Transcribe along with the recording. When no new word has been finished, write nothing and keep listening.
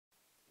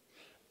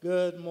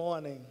Good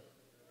morning.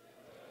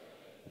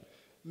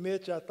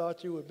 Mitch, I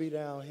thought you would be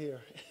down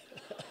here.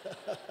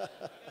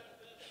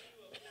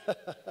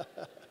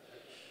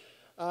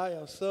 I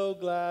am so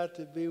glad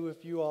to be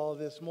with you all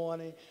this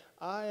morning.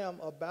 I am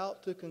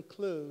about to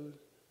conclude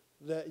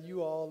that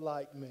you all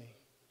like me.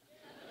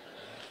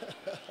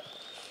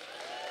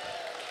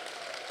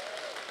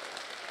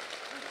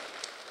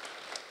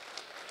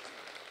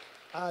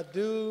 I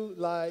do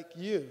like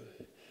you.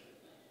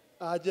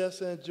 I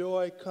just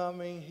enjoy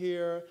coming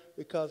here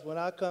because when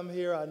I come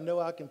here, I know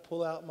I can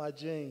pull out my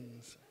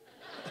jeans.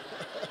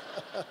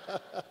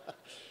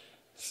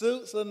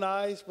 Suits are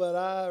nice, but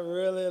I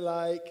really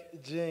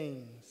like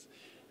jeans.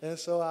 And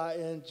so I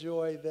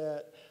enjoy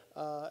that.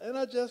 And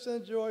I just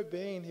enjoy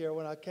being here.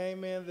 When I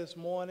came in this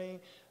morning,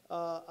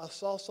 I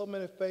saw so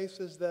many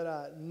faces that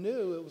I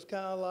knew. It was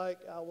kind of like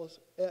I was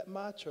at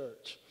my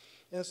church.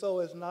 And so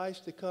it's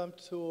nice to come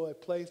to a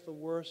place of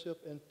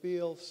worship and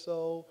feel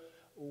so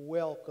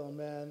welcome.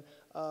 And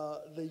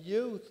the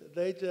youth,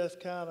 they just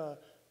kind of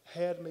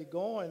had me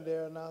going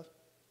there, and I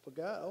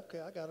forgot, okay,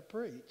 I got to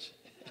preach.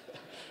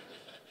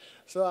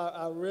 So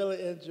I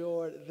really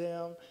enjoyed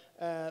them,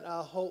 and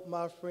I hope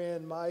my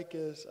friend Mike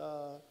is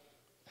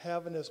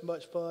having as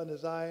much fun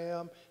as I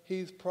am.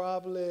 He's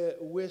probably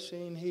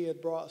wishing he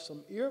had brought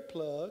some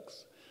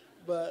earplugs,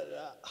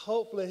 but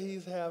hopefully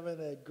he's having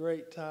a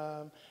great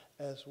time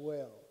as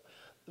well.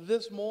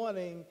 This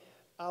morning,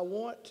 I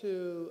want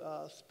to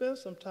spend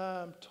some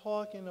time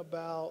talking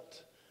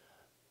about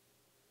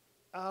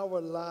our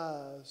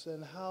lives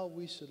and how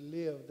we should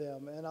live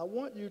them. And I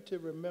want you to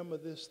remember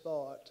this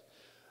thought.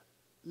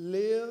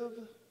 Live,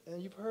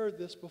 and you've heard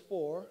this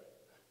before,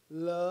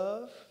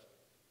 love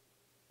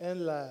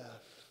and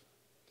laugh.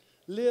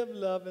 Live,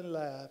 love, and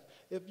laugh.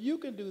 If you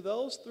can do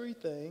those three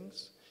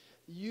things,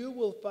 you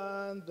will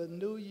find the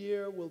new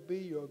year will be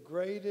your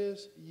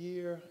greatest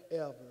year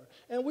ever.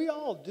 And we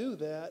all do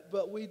that,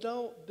 but we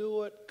don't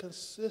do it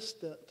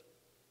consistently.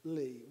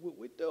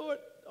 We do it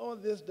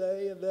on this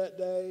day and that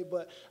day,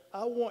 but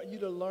I want you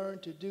to learn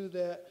to do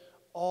that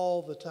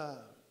all the time.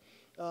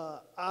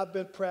 I've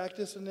been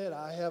practicing it.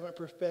 I haven't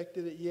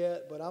perfected it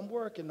yet, but I'm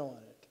working on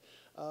it.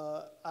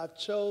 I've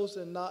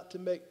chosen not to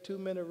make too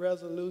many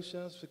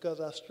resolutions because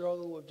I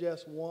struggle with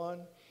just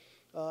one.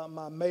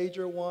 My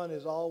major one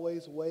is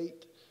always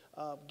weight.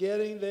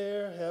 Getting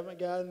there, haven't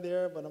gotten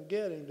there, but I'm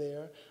getting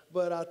there.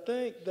 But I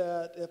think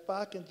that if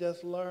I can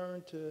just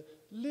learn to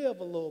live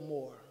a little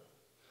more,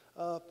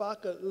 if I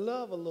could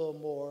love a little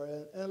more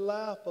and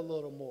laugh a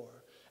little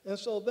more. And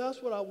so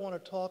that's what I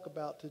want to talk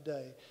about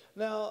today.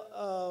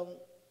 Now,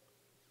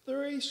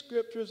 three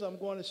scriptures I'm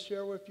going to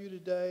share with you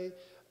today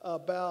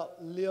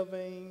about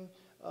living,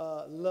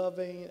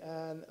 loving,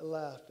 and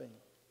laughing.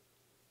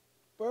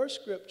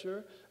 First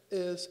scripture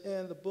is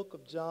in the book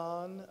of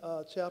John,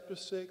 chapter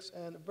 6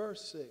 and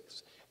verse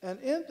 6. And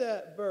in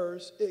that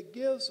verse, it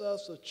gives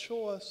us a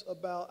choice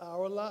about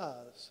our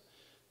lives.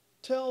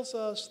 Tells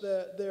us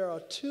that there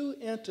are two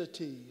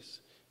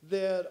entities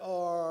that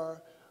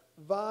are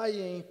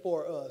vying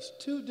for us,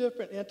 two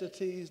different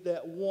entities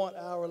that want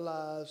our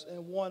lives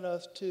and want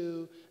us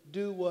to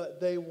do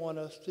what they want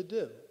us to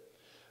do.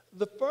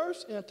 The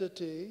first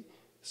entity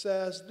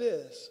says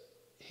this: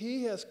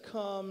 he has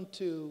come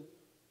to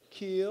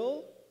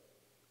kill,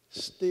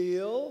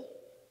 steal,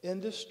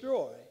 and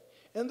destroy.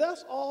 And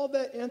that's all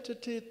that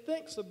entity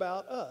thinks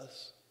about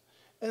us.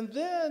 And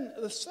then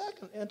the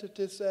second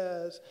entity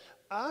says,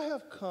 I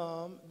have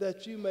come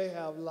that you may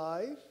have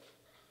life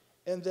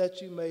and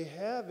that you may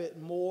have it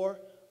more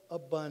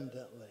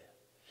abundantly.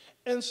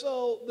 And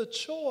so the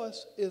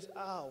choice is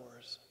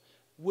ours.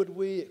 Would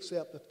we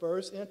accept the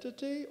first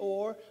entity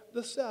or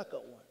the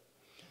second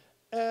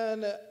one?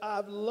 And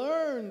I've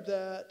learned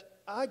that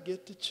I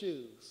get to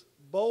choose.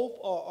 Both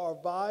are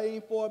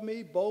vying for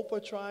me. Both are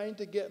trying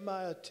to get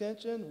my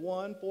attention.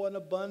 One for an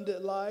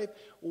abundant life,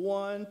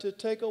 one to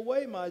take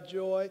away my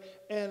joy,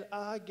 and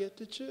I get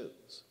to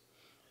choose.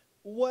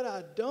 What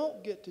I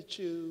don't get to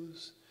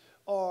choose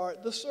are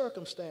the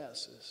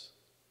circumstances.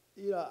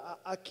 You know,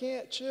 I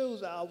can't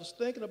choose. I was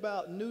thinking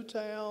about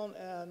Newtown,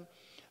 and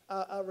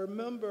I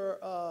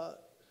remember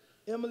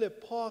Emily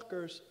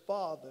Parker's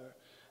father,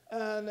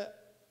 and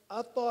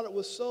I thought it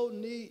was so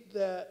neat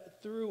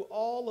that through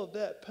all of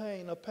that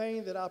pain, a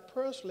pain that I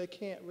personally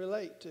can't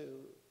relate to,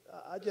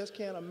 I just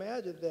can't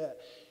imagine that,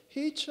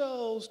 he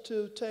chose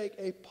to take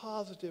a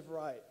positive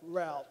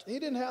route. He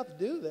didn't have to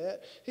do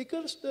that. He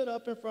could have stood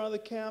up in front of the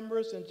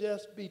cameras and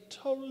just be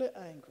totally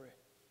angry.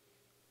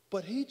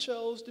 But he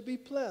chose to be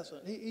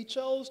pleasant. He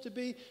chose to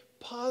be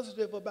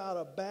positive about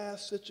a bad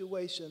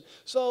situation.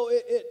 So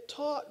it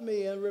taught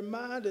me and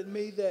reminded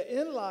me that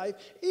in life,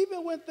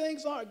 even when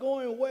things aren't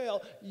going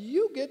well,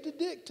 you get to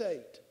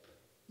dictate.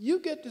 You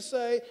get to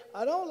say,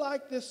 I don't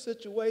like this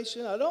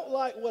situation. I don't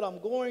like what I'm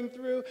going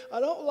through. I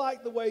don't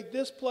like the way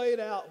this played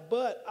out,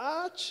 but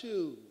I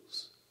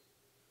choose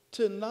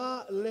to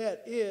not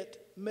let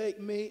it make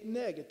me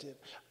negative.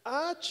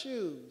 I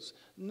choose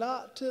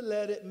not to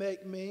let it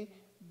make me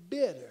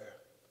bitter.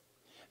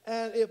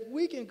 And if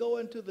we can go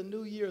into the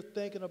new year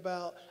thinking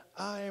about,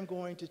 I am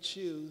going to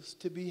choose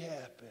to be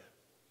happy.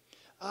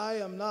 I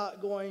am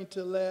not going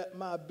to let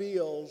my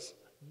bills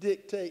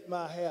dictate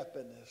my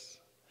happiness.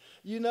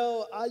 You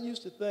know, I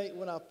used to think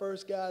when I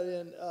first got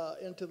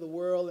into the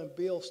world and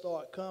bills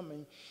started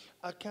coming,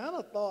 I kind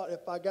of thought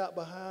if I got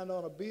behind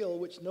on a bill,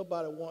 which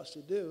nobody wants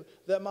to do,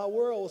 that my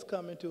world was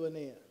coming to an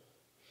end.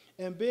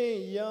 And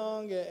being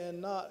young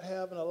and not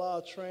having a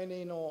lot of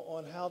training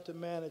on how to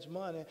manage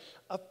money,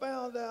 I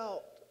found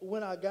out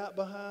when I got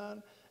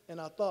behind and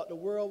I thought the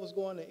world was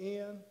going to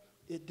end,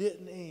 it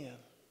didn't end.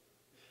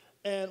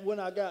 And when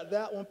I got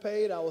that one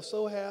paid, I was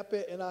so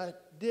happy, and I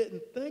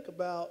didn't think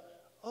about,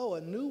 oh,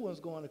 a new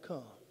one's going to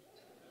come.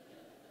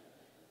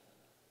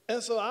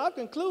 And so I've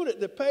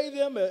concluded to pay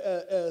them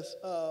as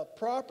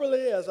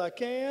properly as I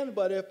can,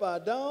 but if I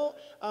don't,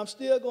 I'm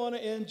still going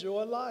to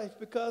enjoy life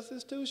because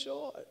it's too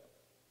short.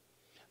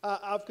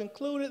 I've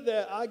concluded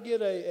that I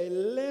get a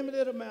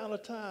limited amount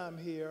of time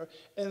here,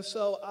 and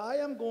so I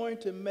am going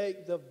to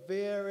make the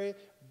very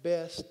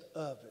best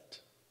of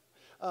it.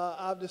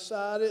 I've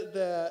decided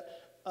that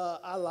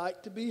I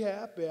like to be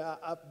happy.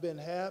 I've been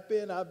happy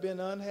and I've been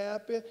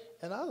unhappy,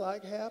 and I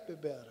like happy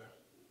better.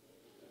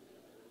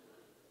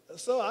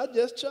 So I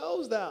just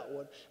chose that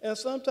one. And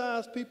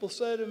sometimes people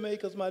say to me,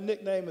 because my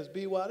nickname is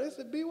BY, they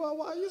say, BY,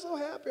 why are you so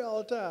happy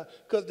all the time?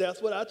 Because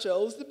that's what I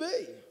chose to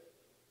be.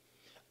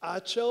 I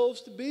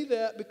chose to be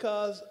that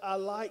because I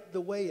like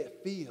the way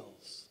it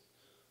feels.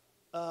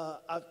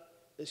 I've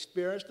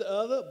experienced the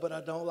other, but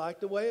I don't like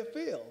the way it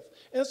feels.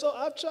 And so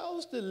I've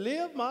chose to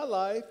live my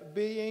life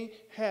being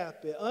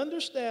happy,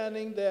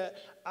 understanding that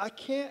I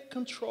can't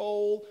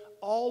control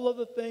all of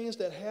the things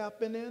that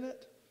happen in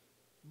it,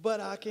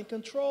 but I can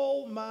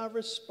control my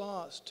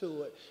response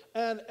to it.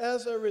 And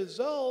as a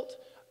result,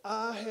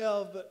 I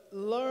have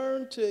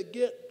learned to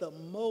get the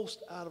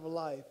most out of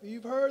life.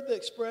 You've heard the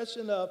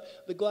expression of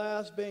the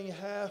glass being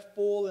half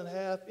full and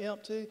half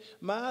empty.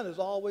 Mine is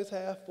always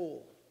half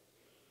full,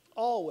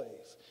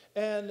 always.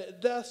 And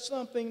that's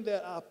something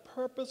that I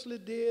purposely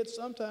did,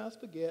 sometimes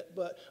forget,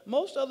 but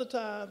most of the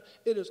time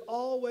it is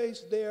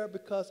always there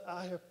because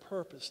I have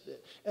purposed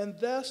it. And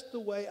that's the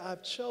way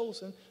I've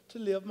chosen to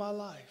live my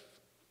life.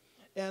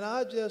 And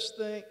I just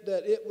think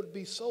that it would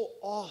be so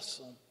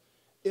awesome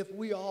if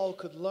we all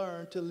could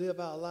learn to live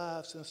our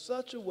lives in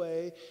such a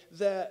way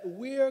that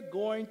we're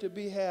going to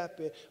be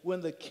happy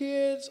when the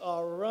kids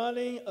are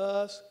running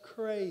us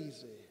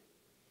crazy.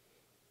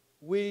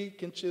 We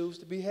can choose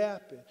to be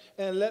happy.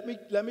 And let me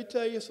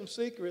tell you some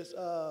secrets,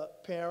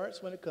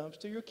 parents, when it comes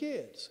to your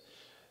kids.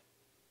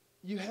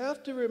 You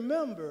have to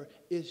remember,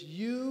 it's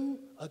you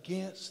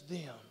against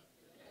them.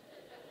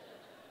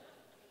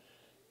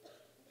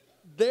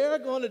 They're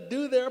going to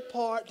do their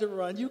part to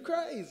run you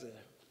crazy.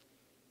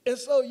 And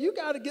so you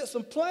got to get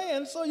some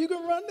plans so you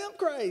can run them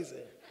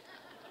crazy.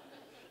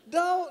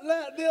 Don't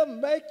let them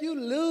make you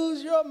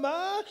lose your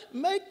mind.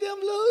 Make them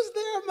lose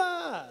their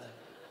mind.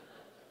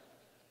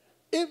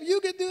 If you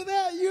can do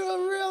that,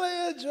 you'll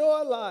really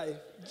enjoy life.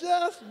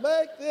 Just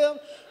make them.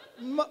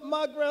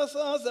 My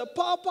grandson said,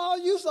 Papa,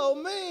 you so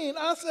mean.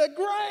 I said,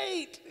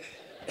 great.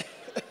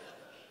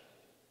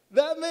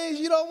 That means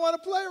you don't want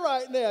to play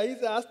right now. He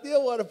said, I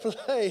still want to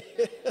play.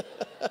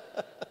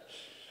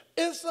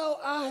 And so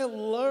I have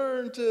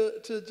learned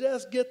to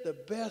just get the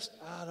best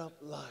out of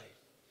life.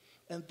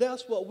 And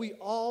that's what we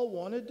all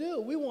want to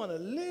do. We want to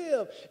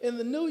live. In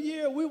the new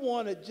year, we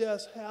want to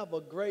just have a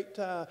great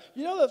time.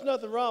 You know, there's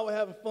nothing wrong with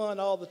having fun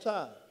all the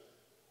time.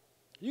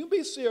 You can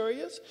be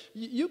serious.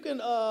 You can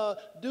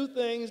do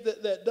things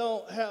that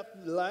don't have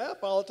to laugh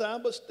all the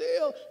time, but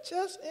still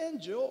just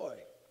enjoy.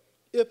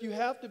 If you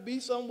have to be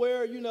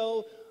somewhere, you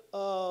know,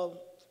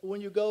 when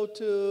you go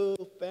to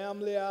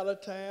family out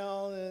of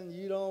town and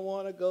you don't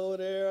want to go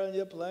there and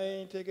your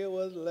plane ticket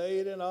was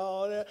late and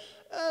all that,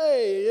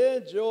 hey,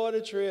 enjoy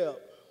the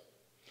trip.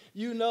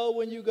 You know,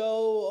 when you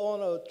go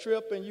on a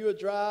trip and you're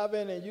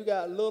driving and you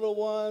got little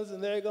ones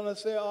and they're going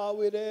to say, are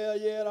we there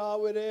yet? Are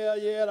we there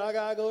yet? I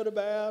got to go to the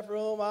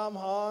bathroom. I'm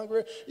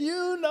hungry.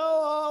 You know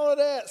all of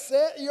that.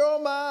 Set your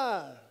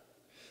mind.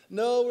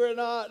 No, we're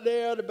not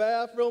there. The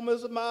bathroom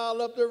is a mile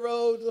up the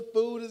road. The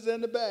food is in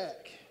the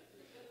back.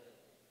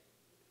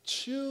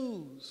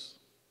 Choose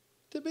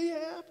to be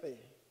happy.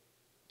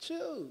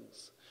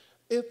 Choose.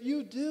 If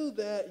you do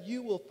that,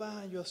 you will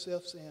find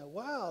yourself saying,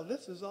 wow,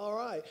 this is all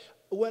right.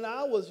 When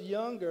I was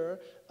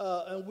younger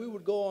and we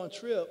would go on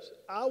trips,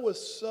 I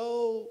was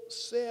so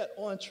set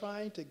on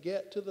trying to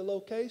get to the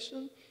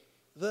location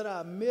that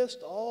I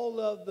missed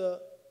all of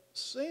the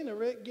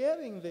scenery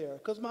getting there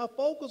because my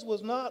focus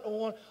was not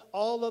on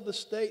all of the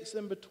states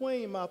in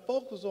between. My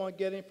focus was on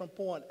getting from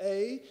point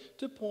A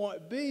to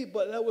point B,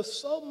 but there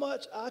was so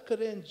much I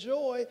could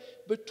enjoy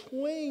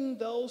between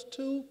those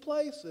two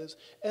places.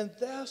 And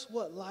that's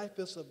what life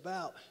is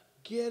about,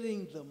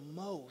 getting the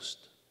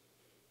most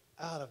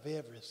out of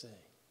everything.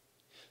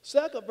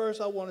 Second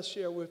verse I want to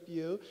share with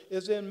you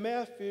is in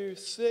Matthew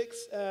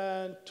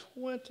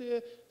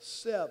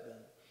 6:27.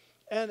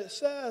 And it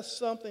says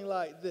something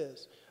like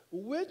this.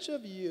 Which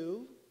of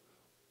you,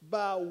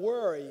 by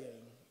worrying,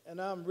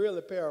 and I'm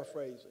really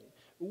paraphrasing,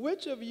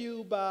 which of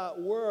you by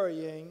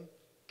worrying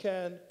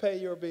can pay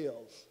your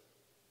bills?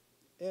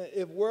 And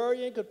if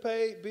worrying could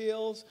pay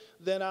bills,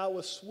 then I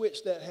would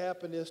switch that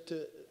happiness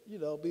to,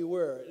 be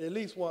worried at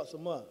least once a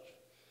month.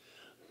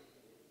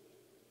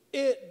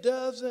 It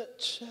doesn't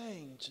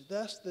change.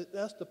 That's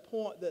the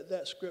point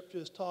that scripture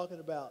is talking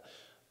about.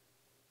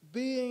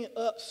 Being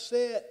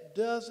upset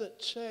doesn't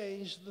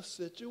change the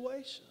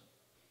situation,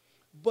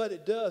 but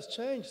it does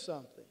change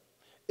something.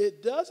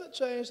 It doesn't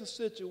change the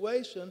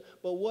situation,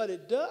 but what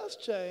it does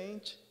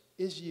change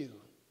is you.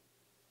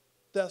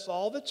 That's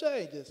all that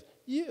changes,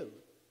 you.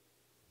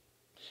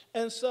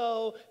 And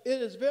so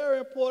it is very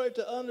important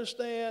to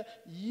understand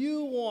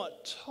you want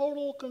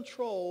total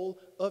control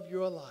of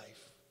your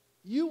life.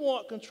 You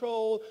want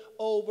control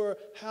over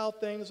how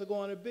things are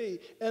going to be.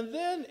 And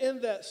then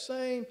in that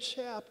same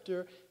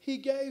chapter, he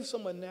gave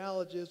some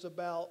analogies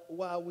about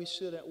why we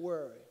shouldn't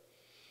worry.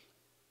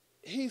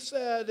 He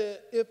said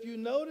that if you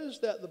notice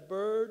that the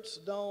birds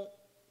don't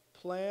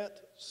plant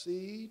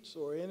seeds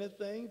or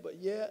anything, but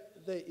yet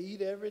they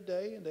eat every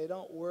day and they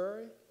don't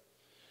worry.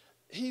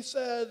 He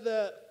said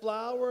that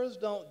flowers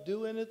don't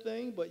do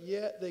anything, but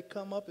yet they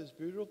come up as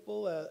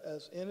beautiful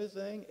as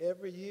anything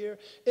every year.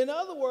 In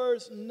other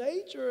words,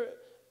 nature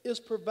is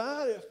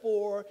provided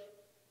for,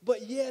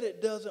 but yet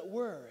it doesn't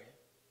worry.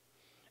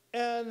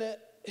 And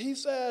he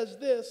says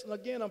this, and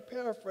again I'm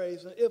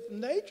paraphrasing, if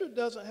nature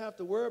doesn't have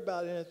to worry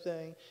about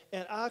anything,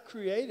 and I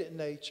created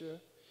nature,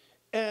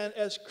 and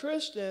as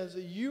Christians,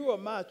 you are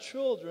my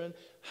children,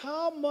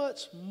 how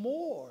much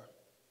more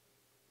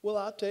will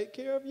I take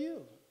care of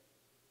you?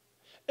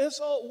 And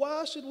so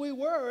why should we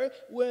worry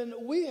when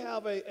we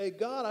have a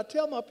God? I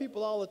tell my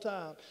people all the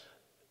time,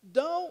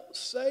 don't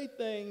say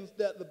things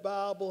that the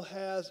Bible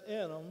has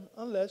in them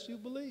unless you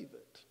believe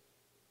it.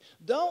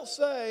 Don't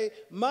say,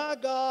 my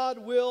God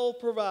will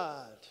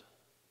provide.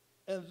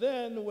 And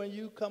then when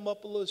you come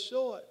up a little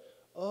short,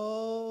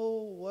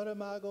 oh, what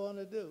am I going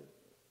to do?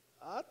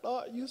 I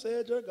thought you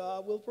said your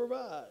God will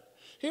provide.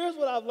 Here's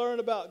what I've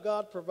learned about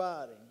God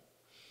providing.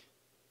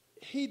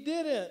 He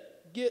didn't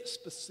get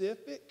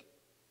specific,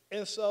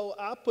 and so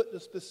I put the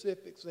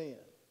specifics in.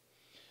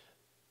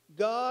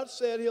 God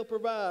said he'll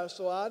provide,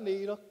 so I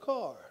need a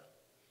car.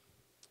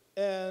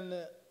 And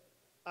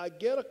I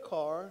get a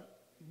car,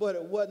 but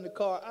it wasn't the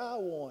car I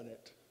wanted.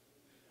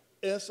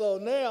 And so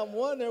now I'm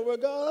wondering, well,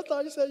 God, I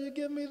thought you said you'd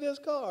give me this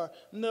car.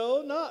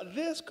 No, not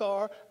this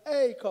car,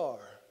 a car.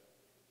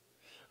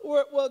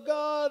 Well,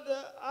 God,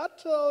 I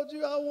told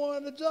you I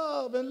wanted a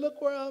job, and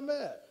look where I'm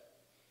at.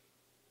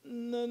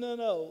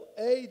 No,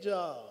 a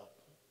job,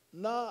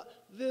 not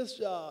this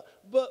job.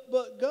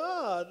 But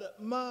God,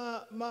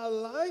 my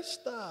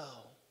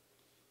lifestyle,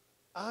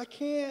 I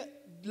can't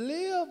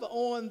live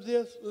on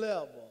this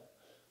level.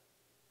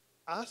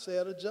 I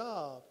said a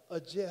job,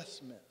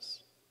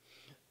 adjustments.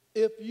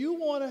 If you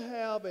want to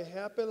have a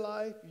happy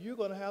life, you're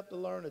going to have to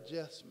learn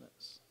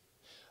adjustments.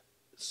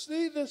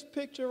 See this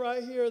picture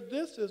right here?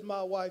 This is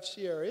my wife,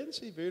 Sherry. Isn't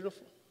she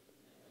beautiful?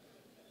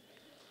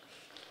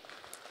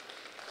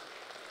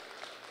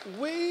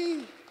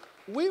 We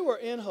were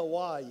in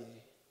Hawaii,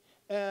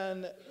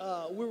 and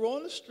we were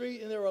on the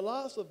street, and there were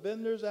lots of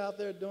vendors out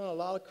there doing a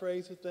lot of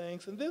crazy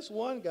things. And this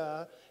one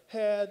guy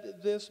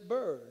had this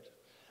bird,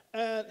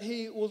 and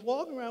he was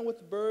walking around with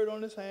the bird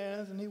on his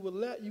hands, and he would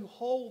let you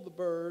hold the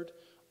bird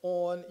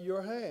on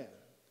your hand.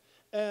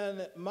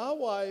 And my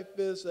wife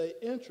is an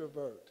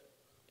introvert,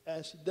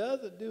 and she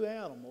doesn't do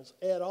animals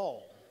at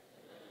all.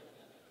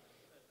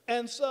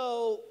 And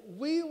so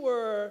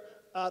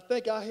I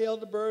think I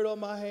held the bird on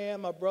my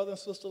hand. My brother and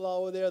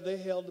sister-in-law were there. They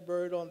held the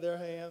bird on their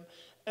hand.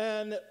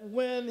 And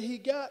when he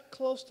got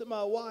close to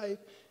my wife,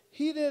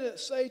 he didn't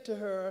say to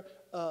her,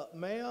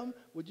 ma'am,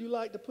 would you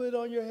like to put it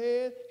on your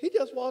head? He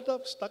just walked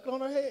up, stuck it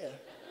on her head.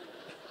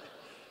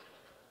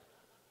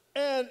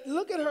 And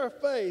look at her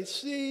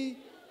face.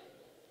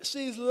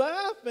 She's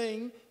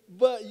laughing,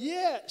 but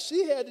yet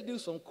she had to do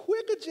some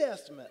quick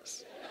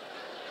adjustments.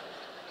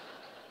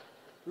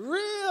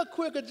 Real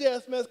quick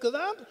adjustments, because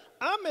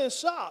I'm in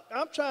shock.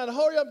 I'm trying to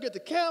hurry up and get the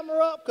camera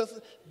up because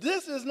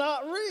this is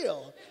not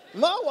real.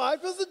 My wife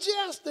is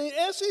adjusting,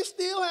 and she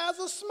still has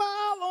a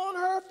smile on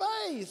her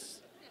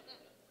face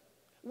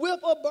with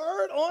a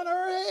bird on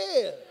her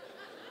head.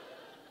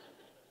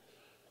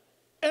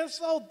 And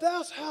so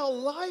that's how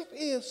life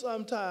is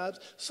sometimes.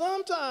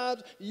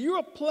 Sometimes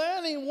you're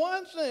planning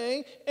one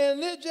thing,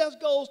 and it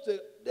just goes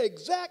the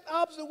exact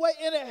opposite way,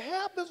 and it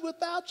happens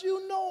without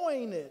you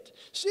knowing it.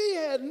 She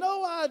had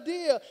no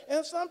idea,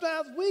 and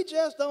sometimes we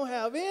just don't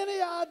have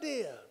any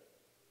idea.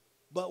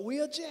 But we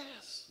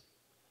adjust.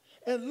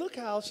 And look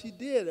how she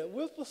did it,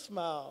 with a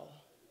smile.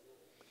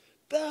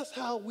 That's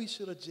how we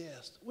should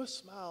adjust, with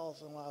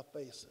smiles on our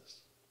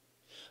faces.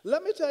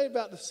 Let me tell you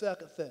about the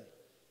second thing.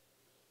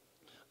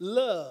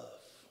 Love.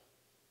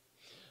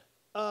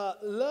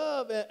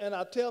 Love, and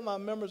I tell my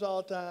members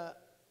all the time,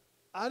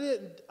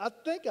 I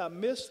think I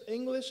missed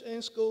English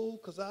in school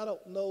because I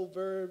don't know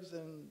verbs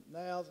and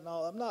nouns and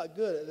all. I'm not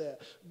good at that.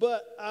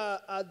 But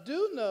I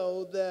do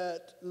know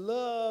that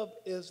love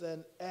is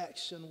an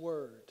action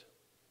word.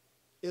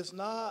 It's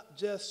not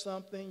just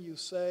something you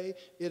say,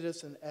 it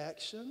is an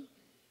action.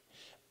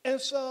 And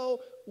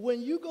so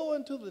when you go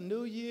into the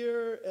new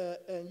year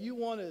and you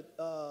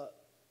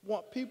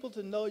want people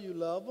to know you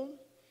love them,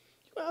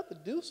 you have to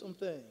do some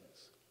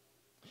things.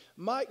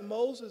 Mike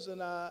Moses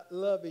and I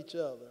love each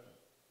other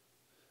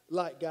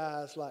like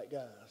guys.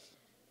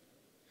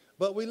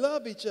 But we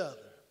love each other.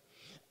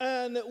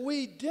 And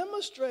we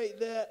demonstrate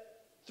that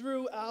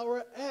through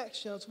our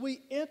actions.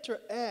 We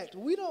interact.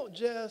 We don't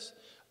just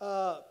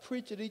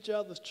preach at each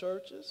other's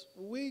churches.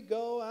 We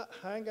go out,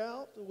 hang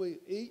out, we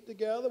eat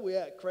together, we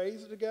act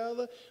crazy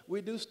together,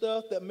 we do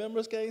stuff that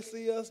members can't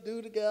see us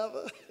do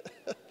together.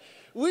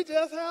 We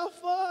just have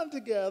fun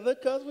together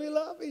because we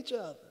love each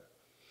other.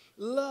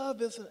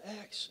 Love is an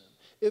action.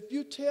 If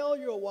you tell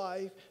your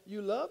wife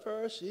you love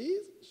her,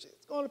 she's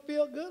going to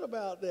feel good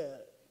about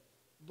that.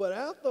 But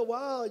after a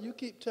while, you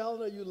keep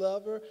telling her you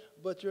love her,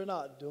 but you're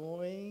not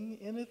doing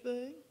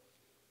anything.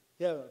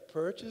 You haven't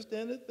purchased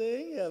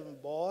anything. You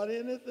haven't bought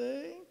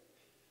anything.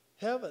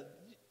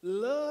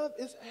 Love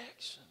is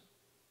action.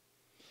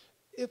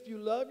 If you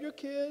love your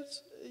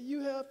kids,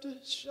 you have to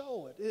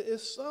show it.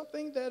 It's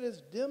something that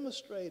is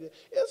demonstrated.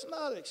 It's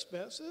not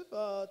expensive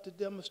to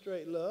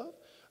demonstrate love.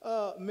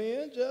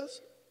 Men,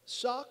 just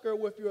shock her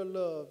with your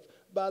love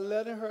by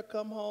letting her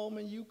come home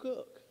and you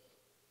cook.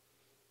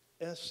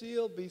 And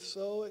she'll be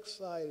so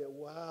excited.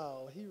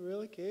 Wow, he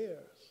really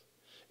cares.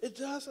 It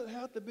doesn't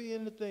have to be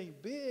anything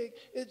big.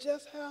 It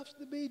just has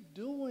to be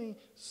doing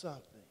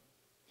something.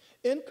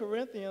 In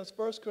Corinthians,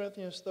 1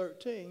 Corinthians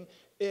 13,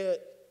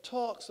 it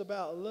talks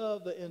about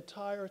love the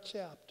entire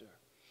chapter.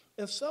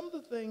 And some of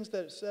the things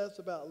that it says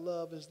about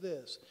love is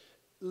this.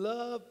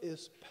 Love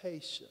is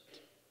patient.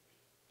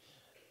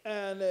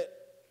 And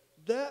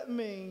that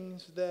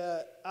means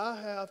that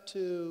I have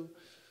to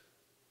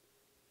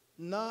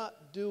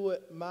not do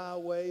it my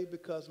way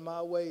because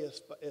my way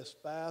is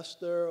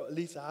faster, at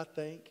least I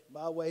think.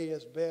 My way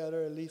is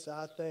better, at least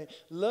I think.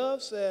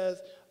 Love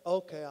says,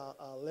 okay,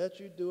 I'll let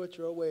you do it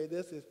your way.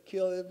 This is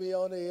killing me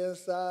on the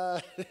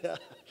inside.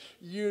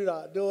 You're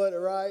not doing it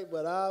right,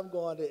 but I'm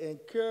going to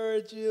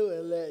encourage you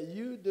and let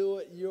you do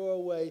it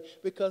your way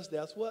because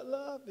that's what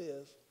love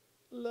is.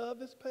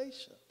 Love is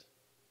patient.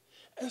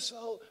 And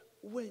so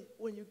when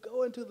you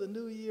go into the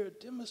new year,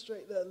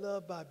 demonstrate that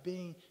love by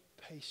being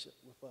patient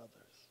with others.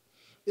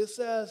 It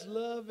says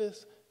love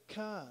is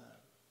kind.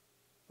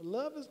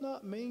 Love is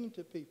not mean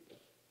to people.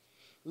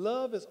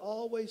 Love is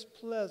always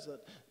pleasant,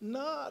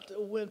 not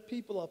when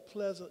people are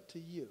pleasant to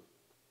you.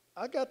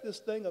 I got this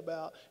thing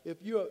about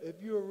if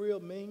you're real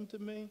mean to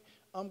me,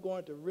 I'm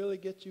going to really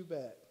get you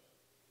back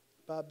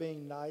by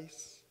being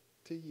nice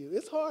to you.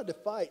 It's hard to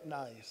fight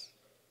nice.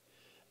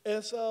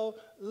 And so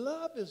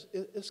love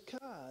is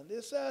kind.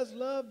 It says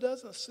love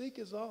doesn't seek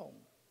its own.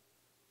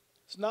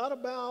 It's not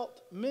about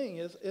me.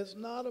 It's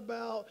not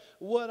about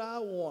what I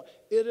want.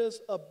 It is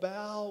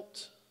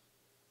about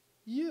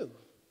you.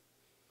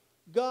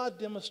 God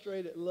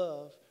demonstrated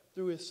love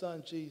through his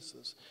son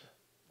Jesus.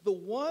 The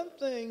one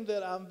thing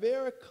that I'm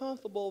very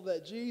comfortable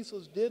that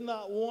Jesus did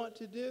not want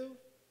to do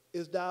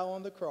is die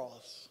on the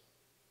cross.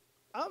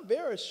 I'm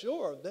very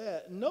sure of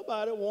that.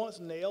 Nobody wants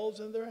nails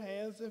in their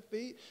hands and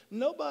feet.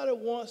 Nobody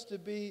wants to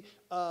be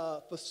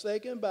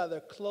forsaken by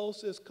their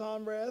closest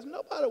comrades.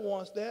 Nobody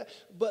wants that.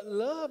 But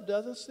love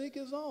doesn't seek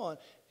its own.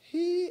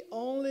 He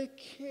only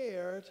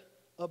cared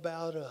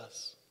about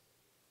us.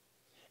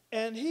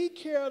 And he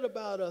cared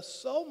about us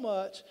so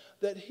much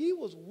that he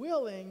was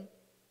willing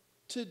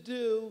to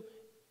do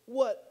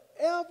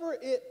whatever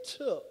it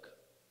took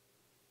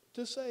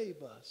to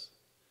save us.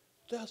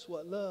 That's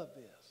what love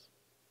is.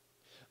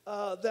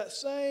 That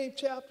same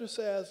chapter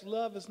says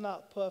love is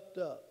not puffed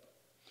up,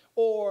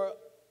 or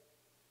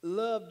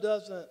love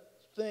doesn't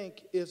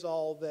think is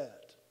all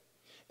that.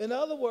 In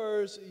other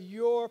words,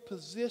 your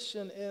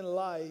position in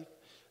life,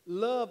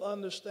 love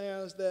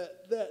understands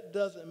that that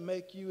doesn't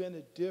make you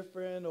any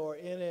different or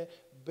any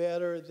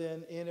better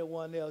than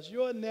anyone else.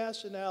 Your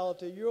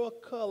nationality, your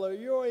color,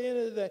 your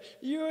anything,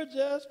 you're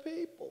just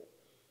people.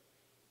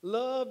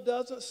 Love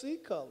doesn't see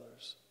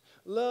colors.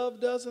 Love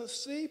doesn't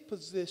see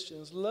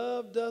positions.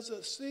 Love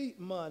doesn't see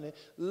money.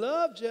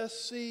 Love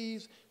just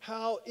sees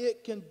how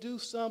it can do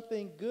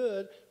something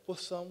good for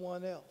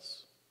someone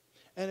else.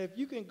 And if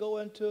you can go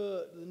into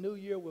the new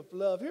year with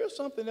love, here's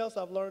something else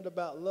I've learned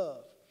about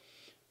love.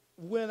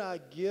 When I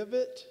give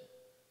it,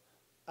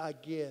 I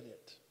get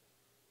it.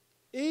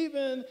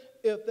 Even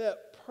if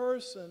that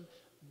person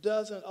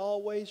doesn't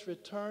always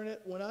return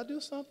it, when I do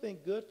something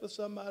good for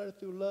somebody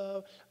through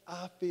love,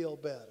 I feel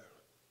better.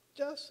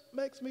 Just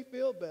makes me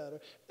feel better.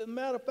 As a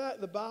matter of fact,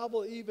 the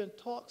Bible even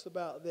talks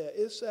about that.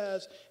 It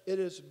says it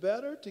is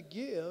better to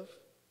give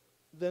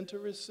than to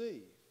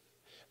receive.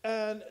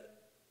 And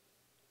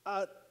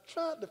I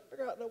tried to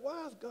figure out, now,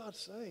 why is God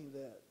saying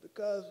that?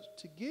 Because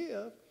to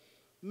give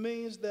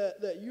means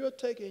that you're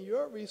taking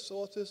your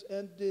resources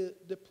and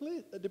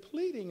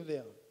depleting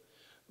them.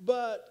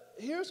 But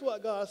here's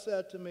what God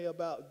said to me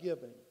about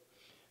giving.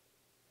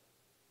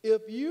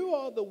 If you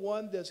are the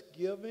one that's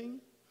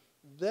giving,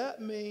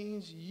 that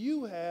means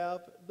you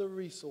have the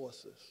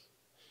resources.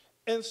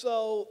 And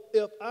so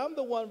if I'm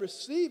the one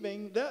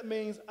receiving, that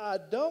means I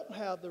don't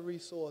have the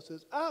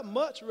resources. I'd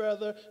much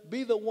rather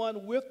be the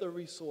one with the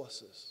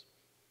resources.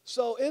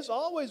 So it's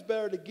always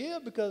better to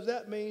give because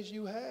that means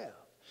you have.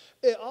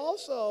 It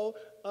also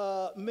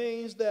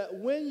means that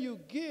when you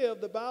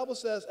give, the Bible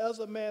says, as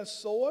a man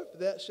soweth,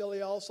 that shall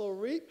he also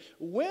reap.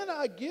 When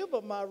I give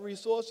of my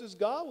resources,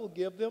 God will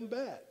give them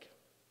back.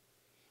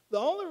 The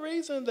only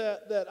reason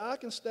that I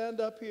can stand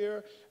up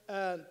here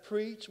and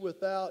preach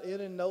without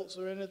any notes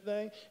or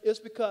anything is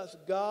because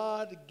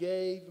God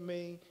gave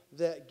me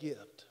that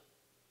gift.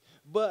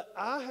 But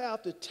I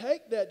have to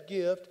take that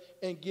gift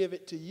and give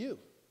it to you.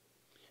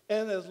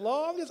 And as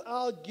long as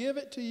I'll give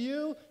it to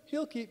you,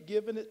 he'll keep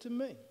giving it to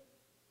me.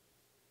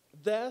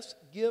 That's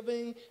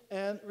giving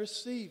and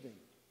receiving.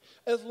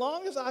 As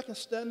long as I can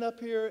stand up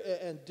here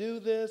and do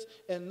this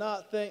and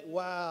not think,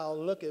 wow,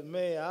 look at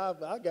me, I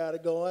got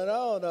it going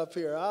on up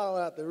here. I don't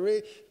have to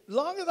read. As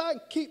long as I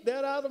can keep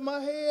that out of my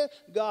head,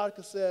 God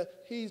can say,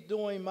 he's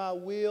doing my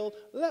will.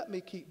 Let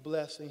me keep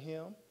blessing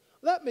him.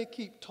 Let me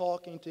keep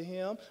talking to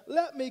him.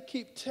 Let me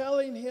keep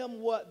telling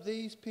him what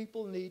these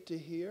people need to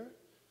hear.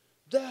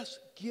 That's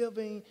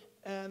giving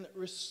and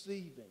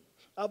receiving.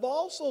 I've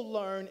also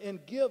learned in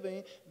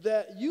giving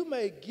that you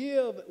may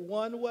give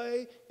one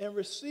way and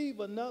receive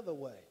another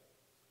way.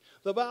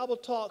 The Bible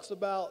talks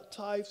about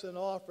tithes and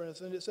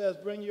offerings, and it says,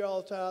 bring your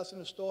all tithes in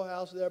the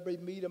storehouse, there be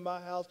meat in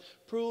my house.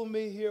 Prove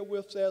me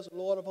herewith, says the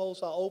Lord of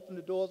hosts, I'll open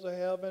the doors of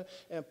heaven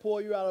and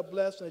pour you out a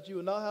blessing that you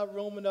will not have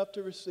room enough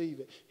to receive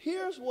it.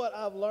 Here's what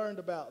I've learned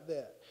about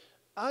that.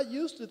 I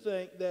used to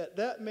think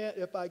that meant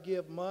if I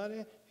give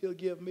money, he'll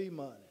give me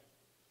money.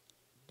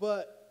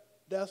 But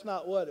that's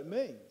not what it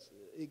means.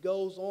 It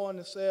goes on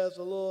and says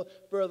a little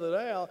further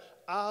down,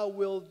 I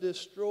will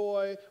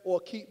destroy or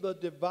keep the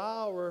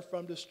devourer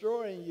from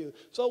destroying you.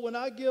 So when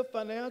I give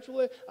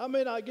financially, I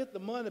may not get the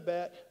money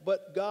back,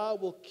 but God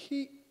will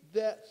keep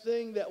that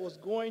thing that was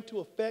going to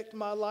affect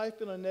my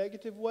life in a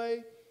negative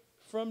way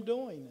from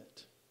doing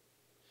it.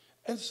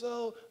 And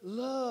so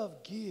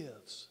love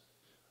gives,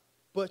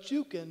 but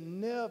you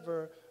can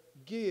never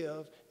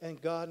give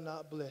and God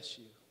not bless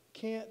you.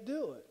 Can't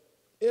do it.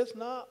 It's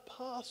not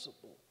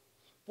possible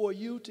for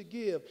you to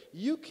give.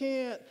 You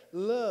can't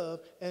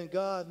love and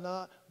God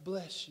not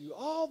bless you.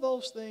 All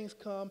those things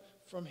come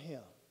from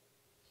him.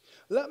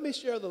 Let me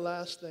share the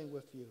last thing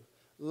with you.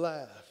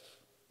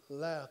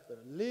 Laughter.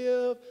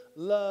 Live,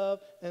 love,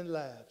 and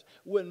laugh.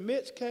 When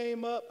Mitch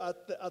came up,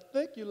 I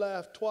think you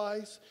laughed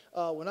twice.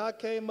 When I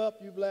came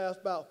up, you laughed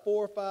about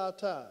 4 or 5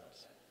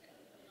 times.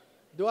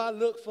 Do I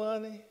look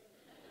funny?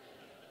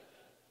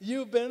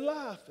 You've been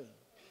laughing.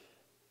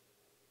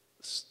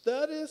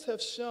 Studies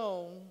have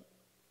shown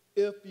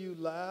if you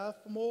laugh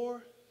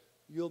more,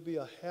 you'll be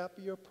a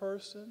happier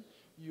person,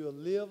 you'll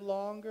live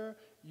longer,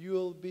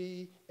 you'll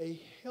be a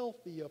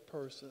healthier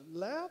person.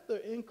 Laughter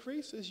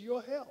increases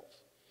your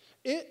health.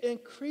 It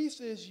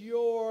increases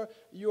your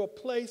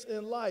place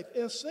in life.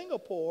 In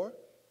Singapore,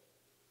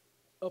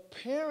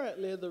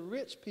 apparently the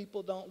rich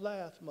people don't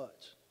laugh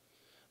much.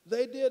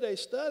 They did a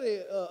study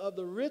of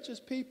the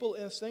richest people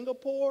in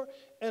Singapore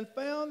and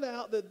found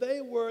out that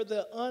they were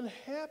the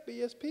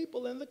unhappiest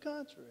people in the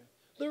country.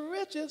 The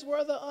richest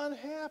were the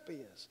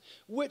unhappiest,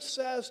 which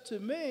says to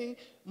me,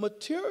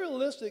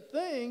 materialistic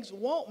things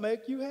won't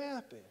make you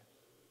happy.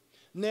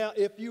 Now,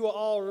 if you are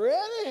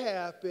already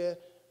happy,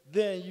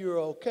 then you're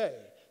okay.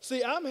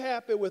 See, I'm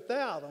happy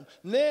without them.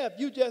 Now, if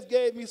you just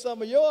gave me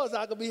some of yours,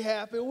 I could be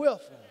happy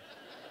with them.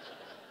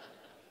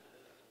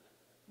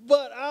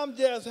 But I'm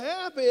just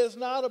happy. It's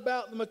not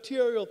about the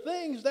material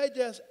things. They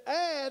just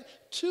add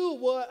to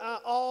what I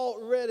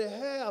already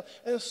have.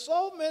 And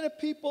so many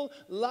people's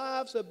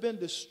lives have been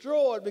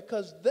destroyed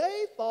because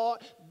they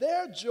thought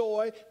their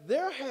joy,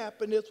 their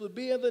happiness would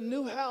be in the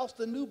new house,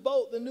 the new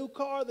boat, the new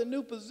car, the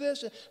new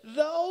position.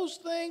 Those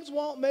things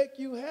won't make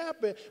you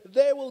happy.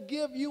 They will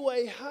give you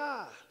a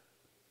high.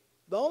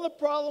 The only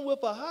problem with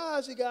a high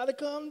is you got to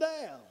come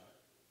down.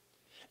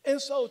 And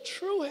so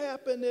true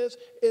happiness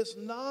is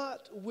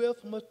not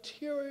with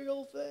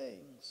material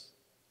things.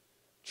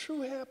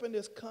 True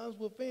happiness comes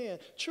within.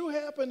 True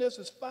happiness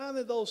is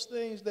finding those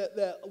things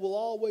that will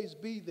always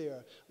be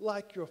there,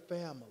 like your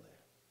family,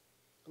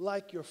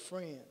 like your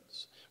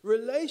friends,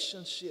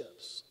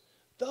 relationships.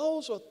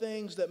 Those are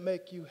things that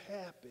make you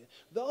happy.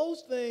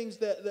 Those things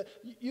that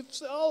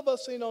all of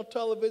us seen on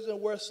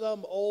television where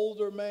some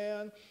older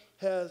man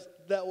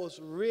that was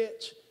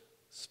rich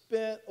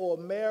spent or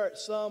married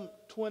some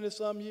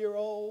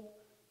 20-some-year-old,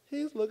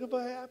 he's looking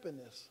for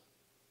happiness.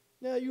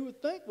 Now, you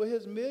would think with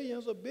his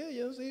millions or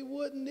billions, he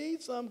wouldn't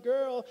need some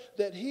girl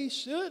that he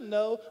should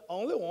know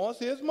only wants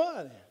his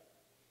money.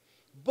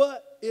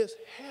 But it's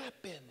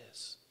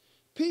happiness.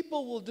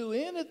 People will do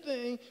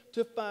anything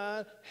to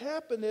find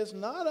happiness,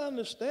 not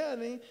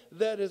understanding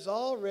that it's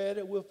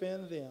already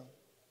within them.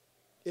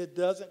 It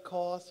doesn't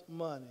cost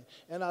money.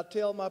 And I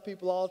tell my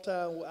people all the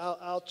time,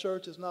 our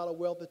church is not a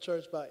wealthy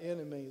church by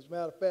any means.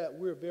 Matter of fact,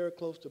 we're very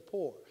close to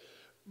poor.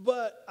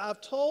 But I've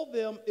told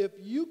them, if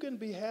you can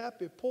be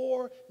happy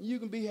poor, you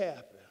can be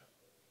happy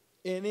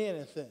in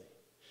anything.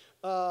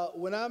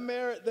 When I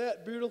married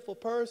that beautiful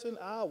person,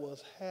 I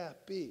was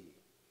happy.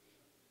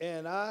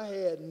 And I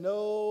had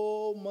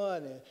no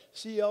money.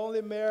 She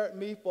only married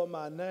me for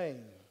my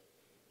name.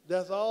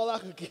 That's all I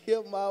could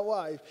give my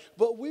wife.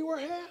 But we were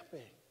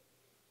happy.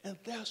 And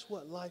that's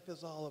what life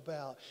is all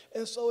about.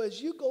 And so as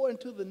you go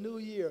into the new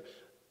year,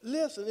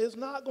 listen, it's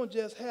not going to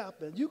just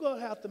happen. You're going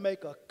to have to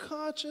make a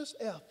conscious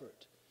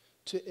effort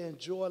to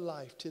enjoy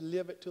life, to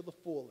live it to the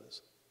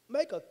fullest.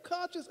 Make a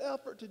conscious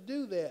effort to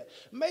do that.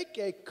 Make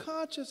a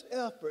conscious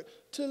effort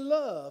to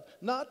love,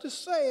 not to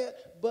say it,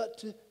 but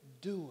to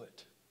do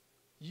it.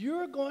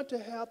 You're going to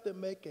have to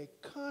make a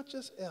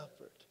conscious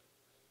effort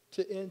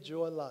to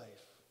enjoy life.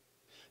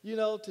 You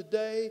know,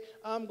 today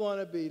I'm going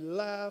to be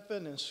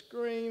laughing and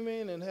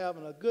screaming and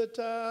having a good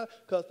time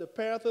because the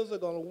Panthers are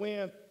going to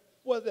win,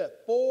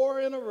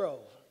 4 in a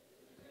row.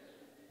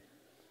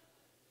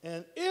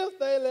 And if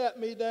they let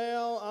me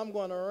down, I'm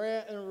going to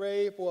rant and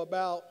rave for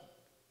about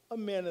a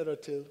minute or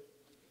two.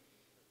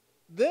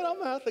 Then I'm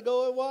going to have to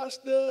go and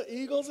watch the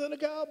Eagles and the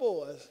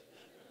Cowboys.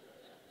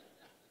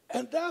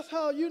 And that's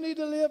how you need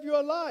to live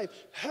your life.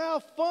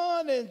 Have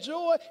fun,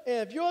 enjoy,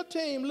 and if your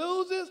team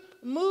loses,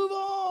 move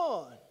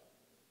on.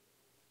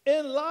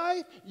 In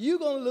life, you're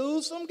going to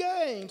lose some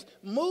games.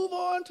 Move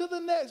on to the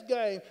next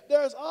game.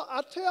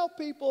 I tell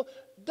people,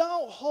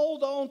 don't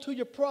hold on to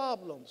your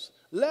problems.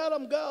 Let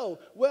them go.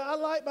 Well, I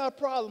like my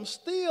problems.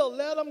 Still,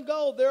 let them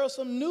go. There are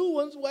some new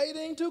ones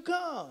waiting to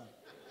come.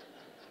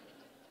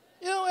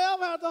 You don't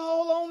ever have to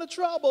hold on to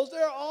troubles.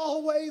 There are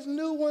always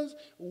new ones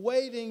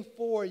waiting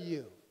for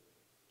you.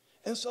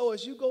 And so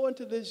as you go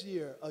into this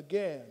year,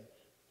 again,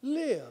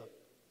 live.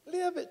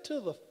 Live it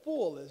to the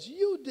fullest.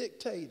 You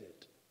dictate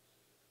it.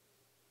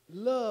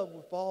 Love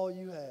with all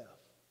you have.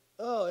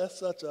 Oh, that's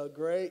such a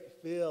great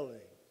feeling.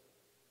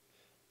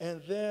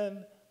 And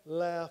then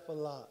laugh a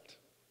lot.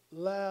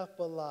 Laugh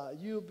a lot.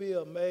 You'll be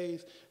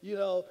amazed. You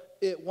know,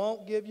 it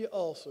won't give you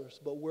ulcers,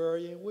 but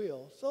worrying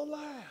will. So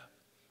laugh.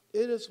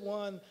 It's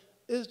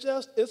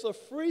a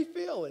free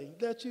feeling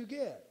that you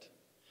get.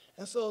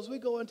 And so as we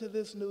go into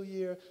this new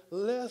year,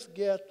 let's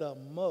get the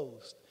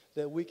most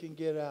that we can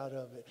get out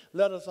of it.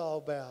 Let us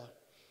all bow.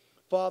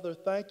 Father,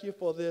 thank you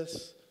for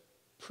this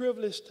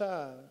privileged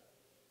time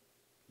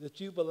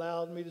that you've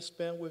allowed me to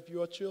spend with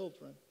your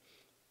children,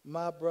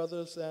 my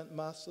brothers and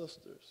my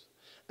sisters.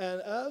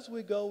 And as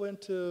we go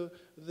into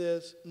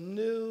this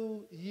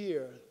new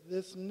year,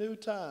 this new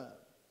time,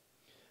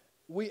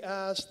 we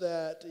ask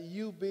that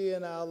you be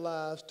in our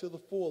lives to the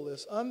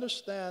fullest,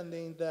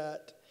 understanding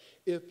that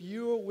if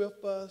you are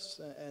with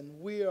us and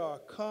we are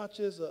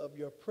conscious of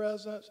your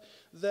presence,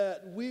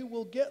 that we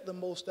will get the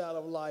most out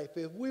of life.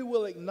 If we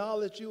will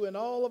acknowledge you in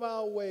all of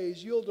our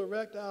ways, you'll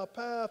direct our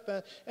path,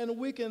 and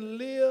we can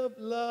live,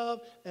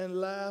 love,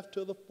 and laugh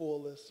to the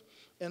fullest.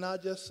 And I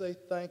just say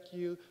thank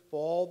you for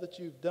all that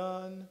you've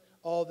done,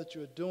 all that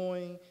you're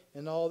doing,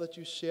 and all that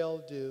you shall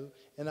do.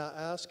 And I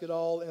ask it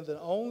all in the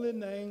only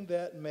name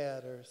that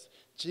matters.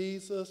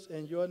 Jesus,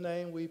 in your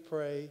name we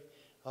pray.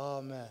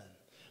 Amen.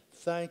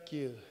 Thank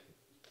you.